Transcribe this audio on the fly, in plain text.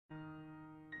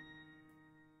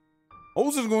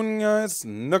How's it going, guys?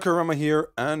 Nakarama here,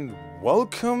 and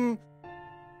welcome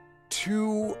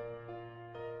to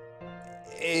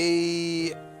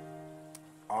a...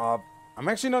 I'm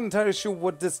actually not entirely sure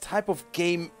what this type of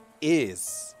game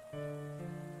is.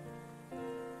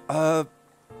 Anyway,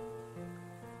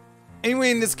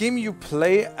 in this game you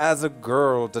play as a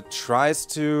girl that tries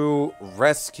to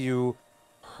rescue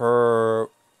her,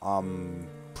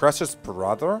 precious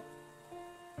brother.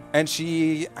 And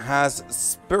she has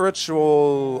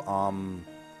spiritual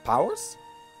powers,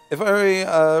 if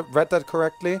I read that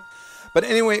correctly. But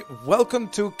anyway, welcome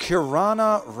to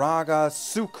Kirana, Raga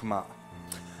Sukma.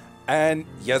 And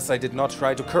yes, I did not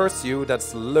try to curse you.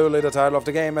 That's literally the title of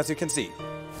the game, as you can see.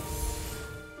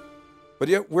 But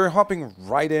yeah, we're hopping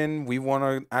right in. We want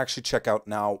to actually check out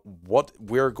now what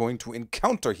we're going to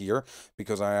encounter here,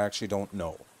 because I actually don't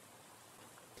know.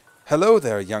 Hello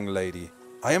there, young lady.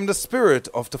 I am the spirit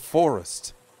of the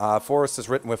forest. Forest is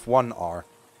written with one R.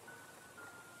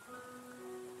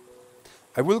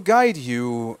 I will guide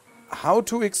you how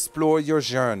to explore your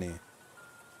journey.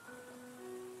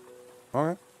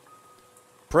 Alright.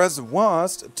 Press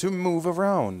WASD to move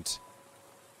around.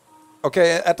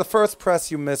 Okay, at the first press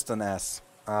you missed an S.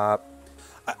 By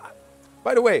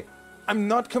the way, I'm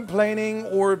not complaining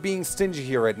or being stingy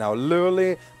here right now.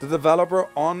 Literally, the developer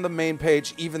on the main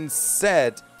page even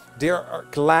said they are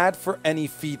glad for any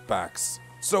feedbacks.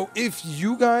 So if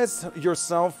you guys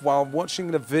yourself, while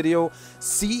watching the video,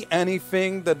 see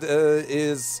anything that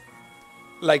is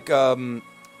like an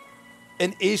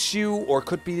issue or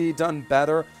could be done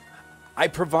better, I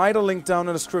provide a link down in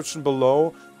the description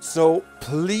below. So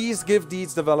please give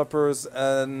these developers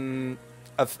a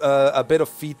bit of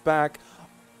feedback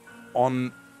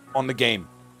on the game,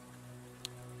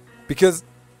 because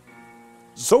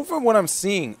so far what I'm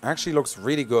seeing actually looks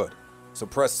really good. So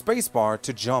press spacebar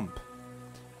to jump.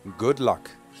 Good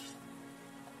luck.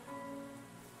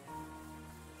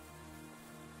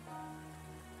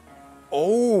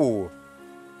 Oh!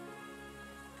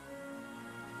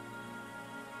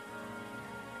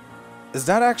 Is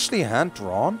that actually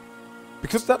hand-drawn?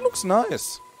 Because that looks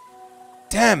nice.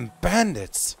 Damn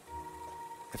bandits!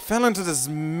 I fell into this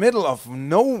middle of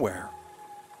nowhere.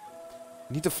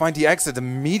 I need to find the exit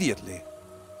immediately.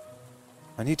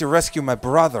 I need to rescue my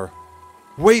brother.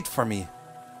 Wait for me.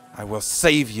 I will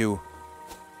save you.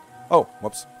 Oh,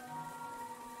 whoops.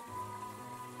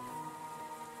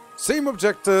 Same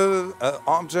objective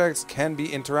objects can be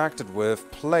interacted with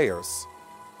players.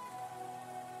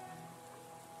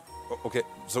 Okay,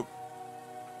 so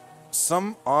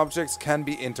some objects can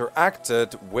be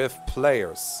interacted with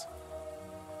players.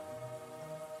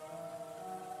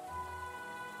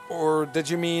 Or did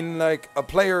you mean like a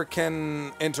player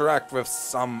can interact with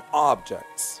some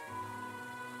objects?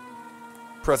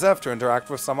 Press F to interact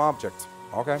with some object.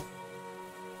 Okay.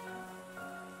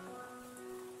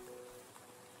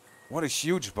 What a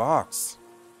huge box.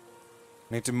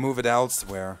 Need to move it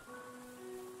elsewhere.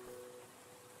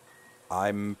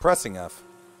 I'm pressing F.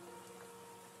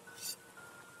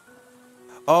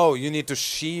 Oh, you need to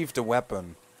sheath the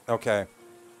weapon. Okay.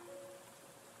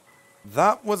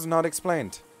 That was not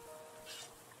explained.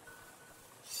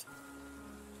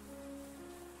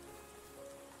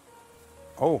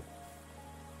 Oh.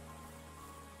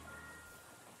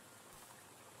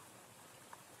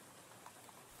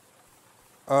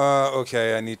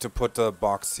 Okay, I need to put the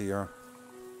box here.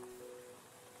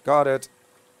 Got it.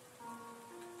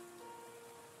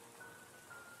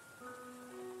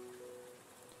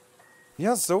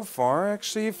 Yeah, so far,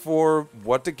 actually, for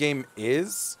what the game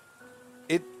is,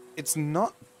 it's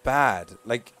not bad.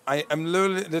 Like, I'm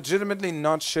legitimately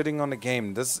not shitting on the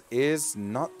game. This is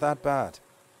not that bad.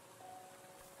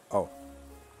 Oh.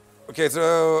 Okay,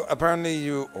 so apparently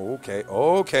you... Okay.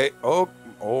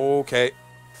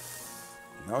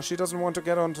 Now she doesn't want to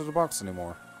get onto the box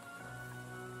anymore.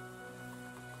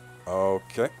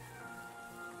 Okay.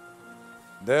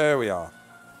 There we are.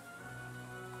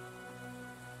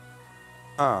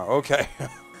 Ah, okay.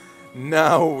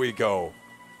 Now we go.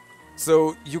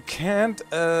 So you can't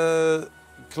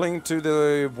cling to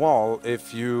the wall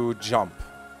if you jump.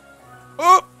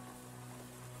 Oh!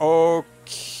 Okay.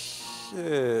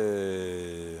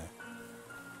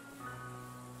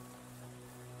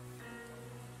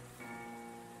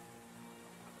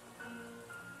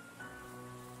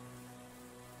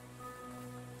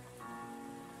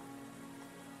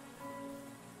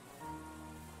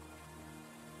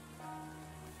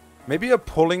 Maybe a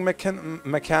pulling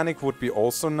mechanic would be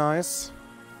also nice.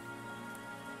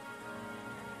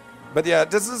 But yeah,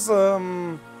 this is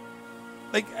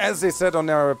Like, as they said on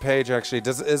our page, actually,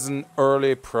 this is an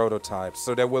early prototype.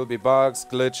 So there will be bugs,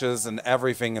 glitches, and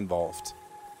everything involved.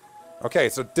 Okay,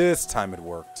 so this time it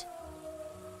worked.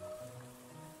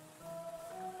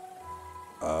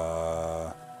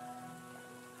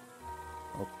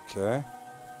 Okay.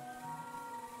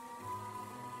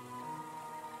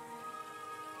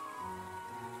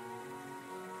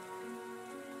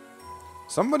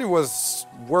 Somebody was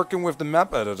working with the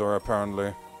map editor,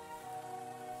 apparently.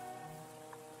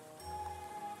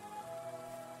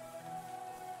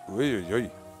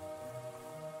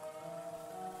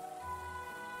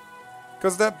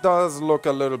 Because that does look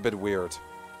a little bit weird.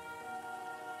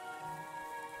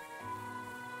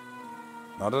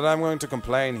 Not that I'm going to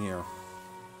complain here.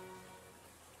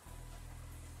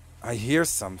 I hear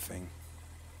something.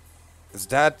 Is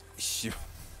that...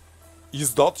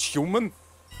 Is that human?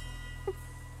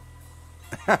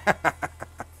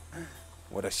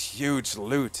 What a huge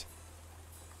loot.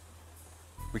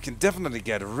 We can definitely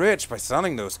get rich by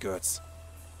selling those goods.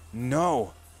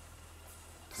 No.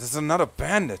 This is another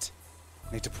bandit.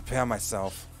 I need to prepare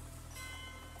myself.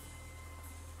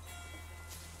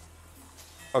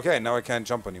 Okay, now I can't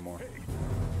jump anymore.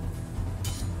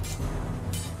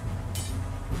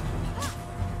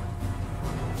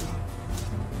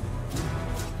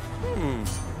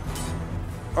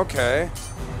 Okay.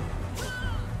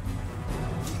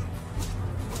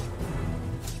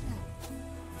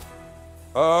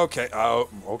 Okay,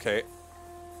 okay.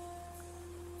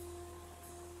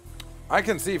 I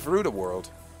can see through the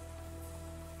world.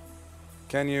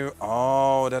 Can you?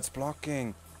 Oh, that's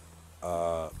blocking.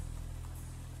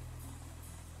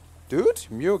 Dude,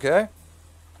 you okay?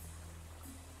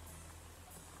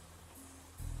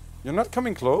 You're not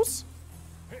coming close?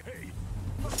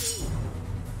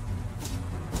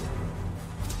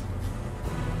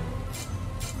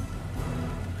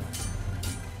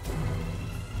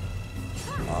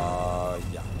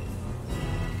 Yeah.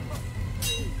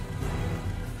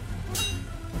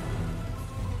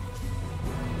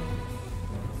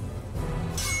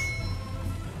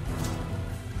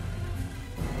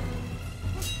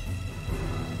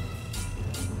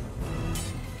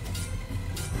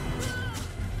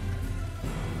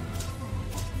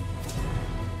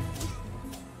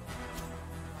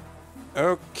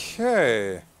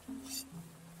 Okay.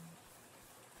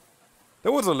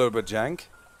 That was a little bit jank.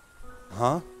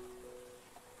 Huh?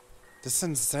 The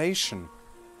sensation.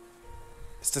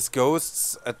 Is this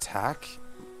ghost's attack?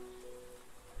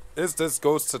 Is this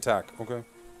ghost's attack? Okay.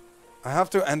 I have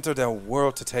to enter their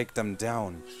world to take them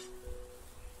down.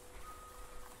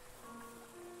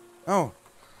 Oh.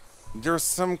 There's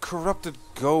some corrupted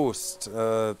ghost.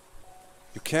 You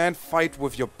can't fight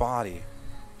with your body.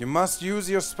 You must use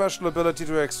your special ability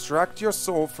to extract your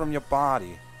soul from your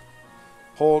body.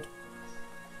 Hold.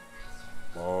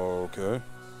 Okay.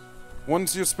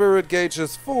 Once your spirit gauge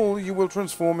is full, you will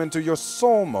transform into your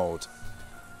soul mode.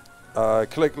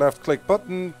 Click left click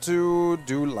button to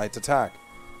do light attack.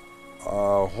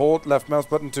 Hold left mouse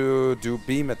button to do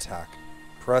beam attack.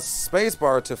 Press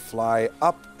spacebar to fly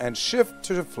up and shift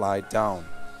to fly down.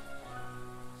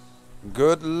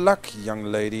 Good luck, young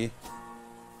lady.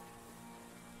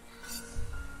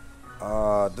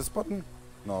 This button?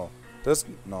 No. This?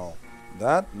 No.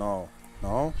 That? No.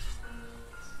 No.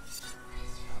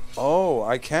 Oh,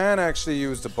 I can actually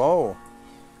use the bow.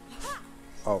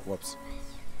 Oh, whoops.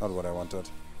 Not what I wanted.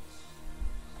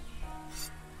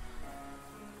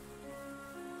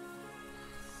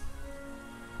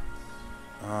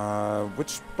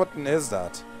 Which button is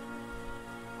that?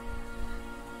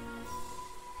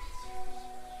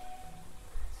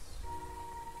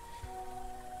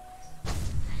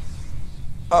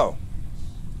 Oh.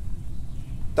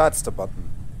 That's the button.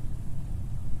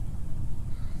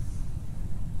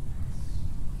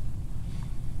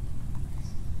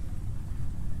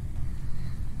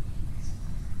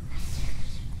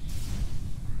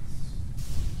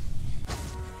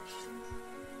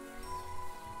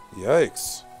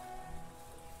 Yikes.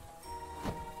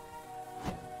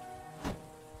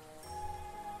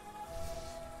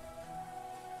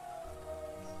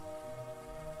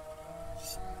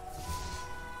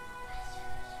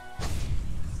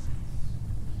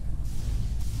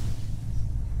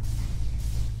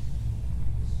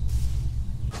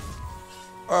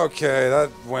 Okay,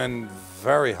 that went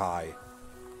very high.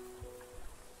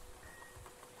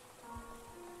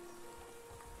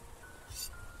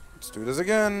 Let's do this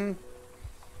again.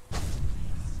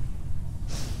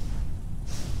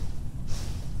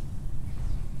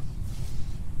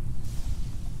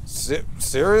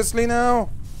 Seriously now?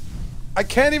 I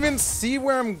can't even see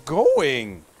where I'm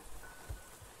going.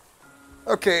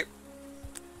 Okay.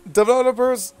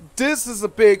 Developers, this is a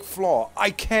big flaw. I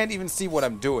can't even see what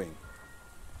I'm doing.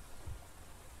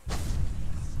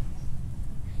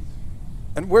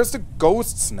 And where's the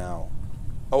ghosts now?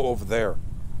 Oh, over there.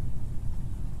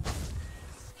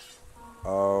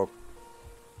 Oh.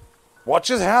 What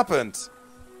just happened?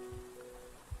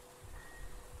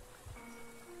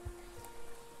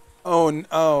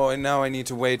 Oh, and now I need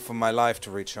to wait for my life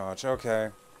to recharge. Okay.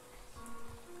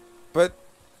 But,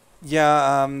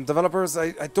 yeah, developers,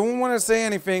 I don't want to say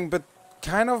anything, but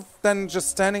kind of then just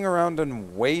standing around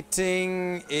and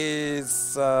waiting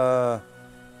is,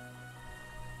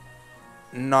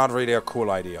 not really a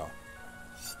cool idea.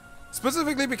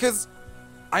 Specifically because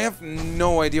I have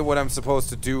no idea what I'm supposed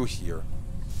to do here.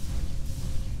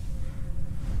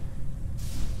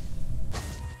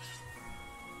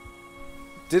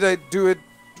 Did I do it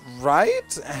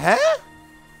right? Huh?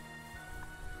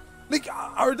 Like,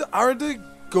 are the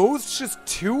ghosts just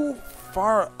too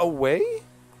far away?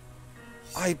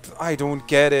 I don't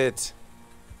get it.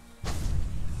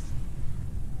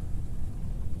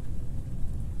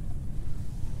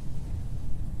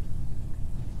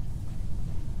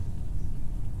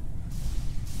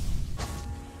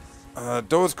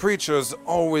 Those creatures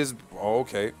always... Oh,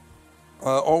 okay.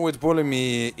 Always bully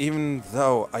me, even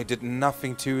though I did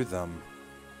nothing to them.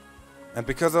 And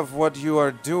because of what you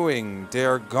are doing, they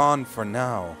are gone for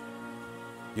now.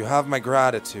 You have my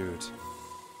gratitude.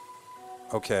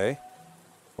 Okay.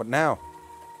 What now?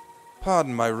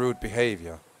 Pardon my rude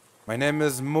behavior. My name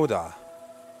is Muda.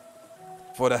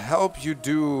 For the help you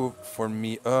do for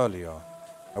me earlier,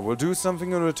 I will do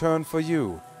something in return for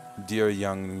you, dear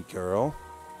young girl.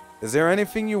 Is there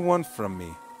anything you want from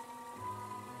me?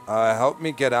 Help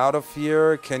me get out of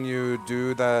here. Can you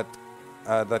do that,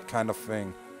 that kind of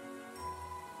thing?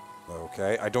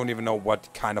 Okay, I don't even know what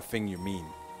kind of thing you mean.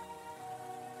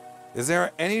 Is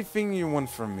there anything you want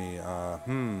from me?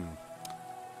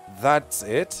 That's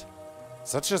it?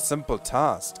 Such a simple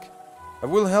task. I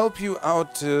will help you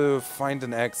out to find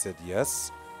an exit,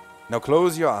 yes? Now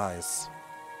close your eyes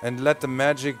and let the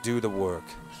magic do the work.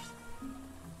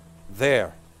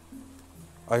 There.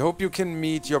 I hope you can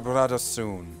meet your brother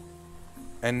soon.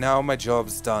 And now my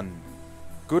job's done.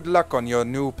 Good luck on your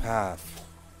new path.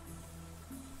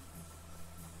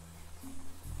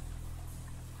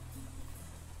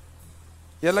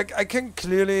 Yeah, like, I can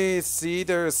clearly see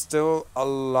there's still a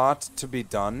lot to be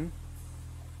done.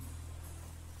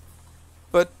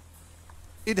 But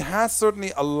it has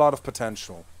certainly a lot of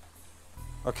potential.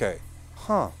 Okay.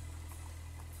 Huh.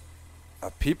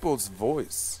 A people's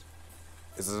voice.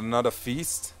 Is it another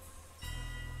feast?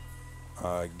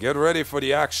 Get ready for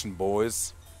the action,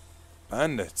 boys.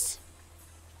 Bandits.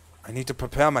 I need to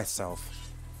prepare myself.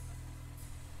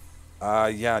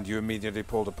 Yeah, and you immediately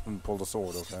pull the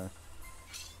sword, okay?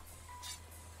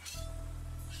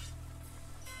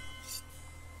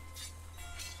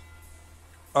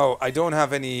 Oh, I don't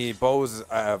have any bows.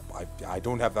 I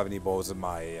don't have any bows in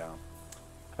my.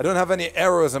 I don't have any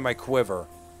arrows in my quiver.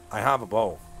 I have a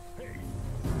bow.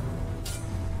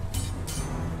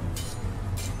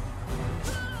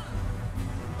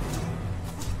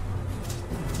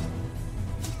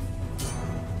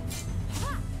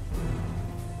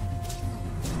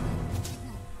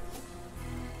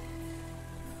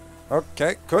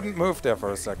 Okay, couldn't move there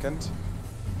for a second.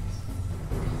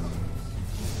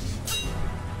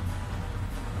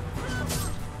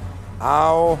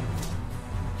 Ow.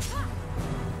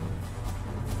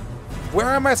 Where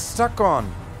am I stuck on?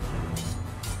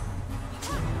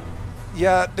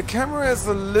 Yeah, the camera is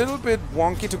a little bit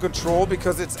wonky to control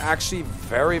because it's actually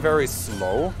very, very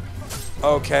slow.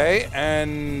 Okay,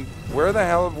 and where the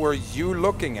hell were you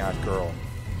looking at, girl?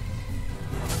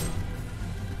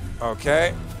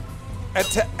 Okay.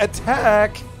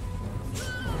 Attack!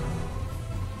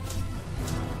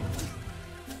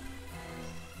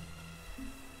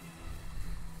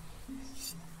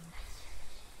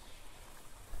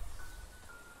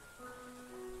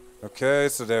 Okay,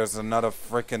 so there's another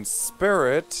freaking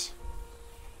spirit.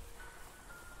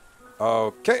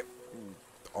 Okay.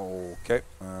 Okay,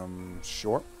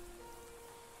 sure.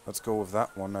 Let's go with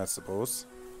that one, I suppose.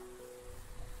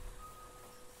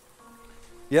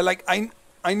 Yeah, like,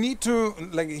 I need to,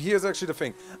 like, here's actually the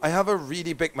thing. I have a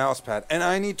really big mouse pad, and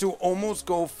I need to almost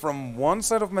go from one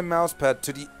side of my mouse pad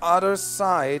to the other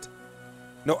side.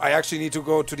 No, I actually need to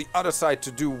go to the other side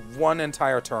to do one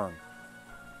entire turn.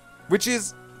 Which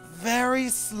is very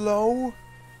slow.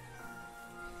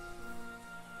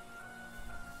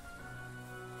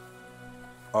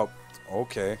 Oh,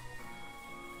 okay.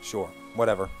 Sure,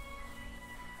 whatever.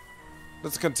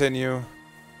 Let's continue.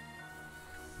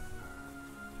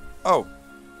 Oh.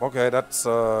 Okay, that's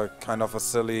kind of a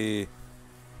silly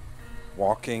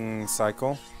walking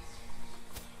cycle.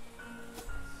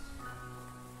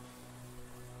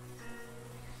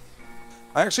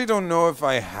 I actually don't know if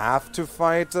I have to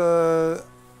fight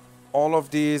all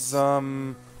of these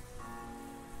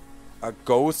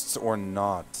ghosts or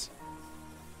not.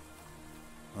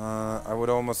 I would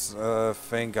almost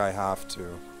think I have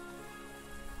to.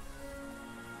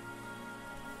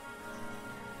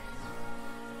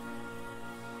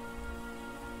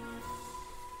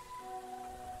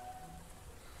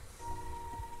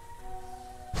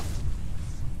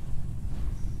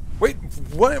 Wait,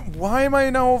 what? Why am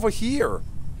I now over here?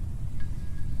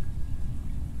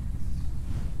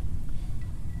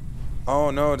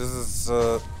 Oh no, this is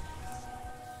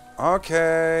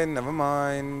okay, never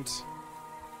mind.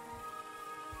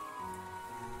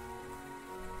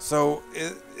 So,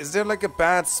 is there like a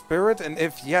bad spirit? And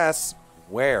if yes,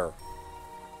 where?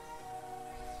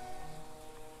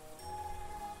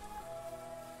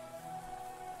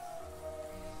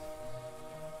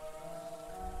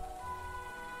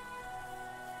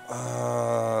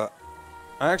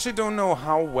 I actually don't know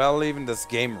how well even this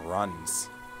game runs.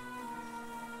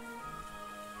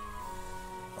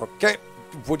 Okay,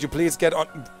 would you please get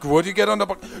on? Would you get on the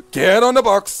box? Get on the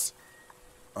box!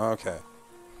 Okay.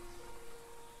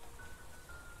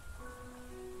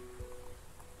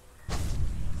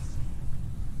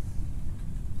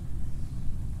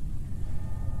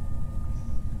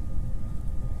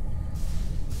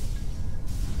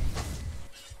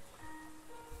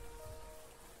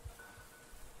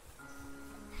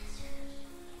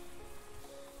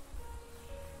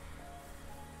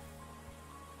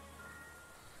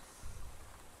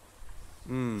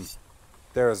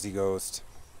 There's the ghost.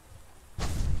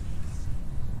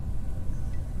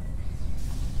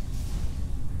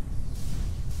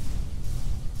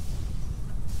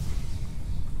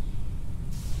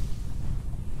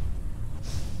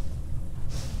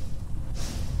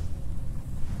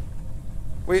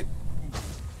 Wait.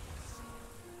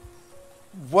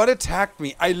 What attacked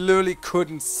me? I literally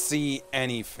couldn't see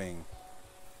anything.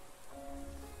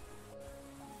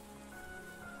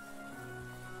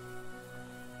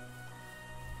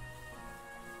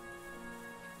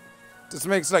 This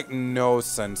makes like no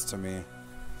sense to me.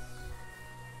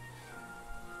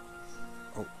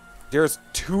 Oh, there's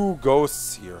 2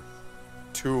 ghosts here.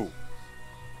 2.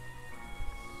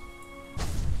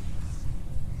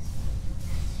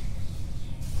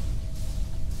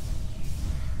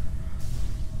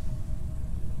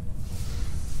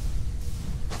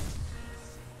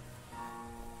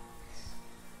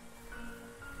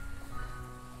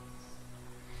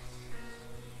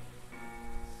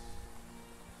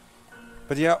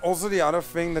 But yeah, also the other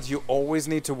thing that you always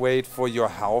need to wait for your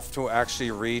health to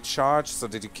actually recharge so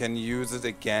that you can use it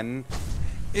again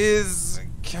is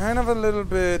kind of a little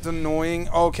bit annoying.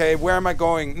 Okay, where am I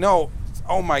going? No.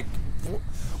 Oh my...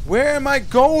 Where am I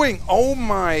going? Oh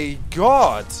my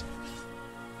god.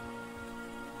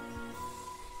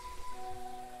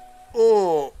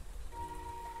 Oh.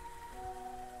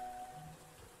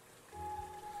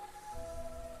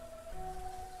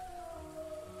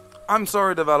 I'm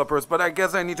sorry, developers, but I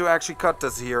guess I need to actually cut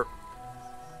this here.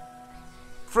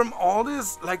 From all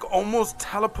this, like, almost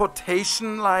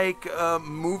teleportation, like,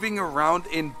 moving around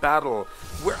in battle,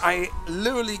 where I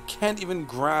literally can't even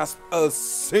grasp a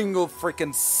single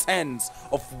freaking sense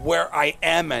of where I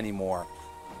am anymore,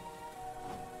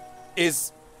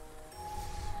 is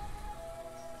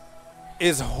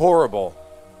horrible.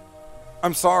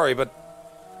 I'm sorry, but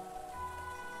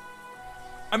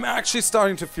I'm actually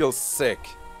starting to feel sick.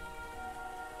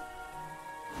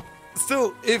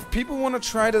 Still, if people want to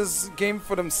try this game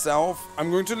for themselves, I'm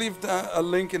going to leave a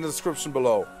link in the description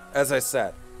below, as I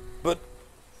said. But,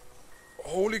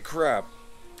 holy crap.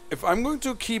 If I'm going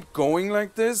to keep going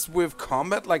like this, with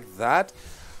combat like that,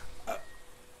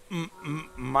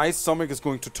 my stomach is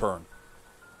going to turn.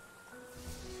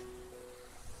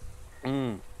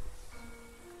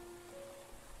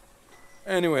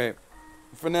 Anyway,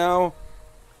 for now...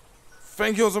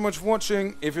 Thank you all so much for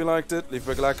watching. If you liked it, leave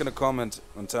a like and a comment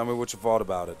and tell me what you thought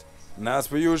about it. And as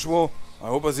per usual, I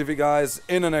hope I see you guys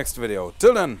in the next video.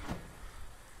 Till then,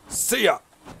 see ya!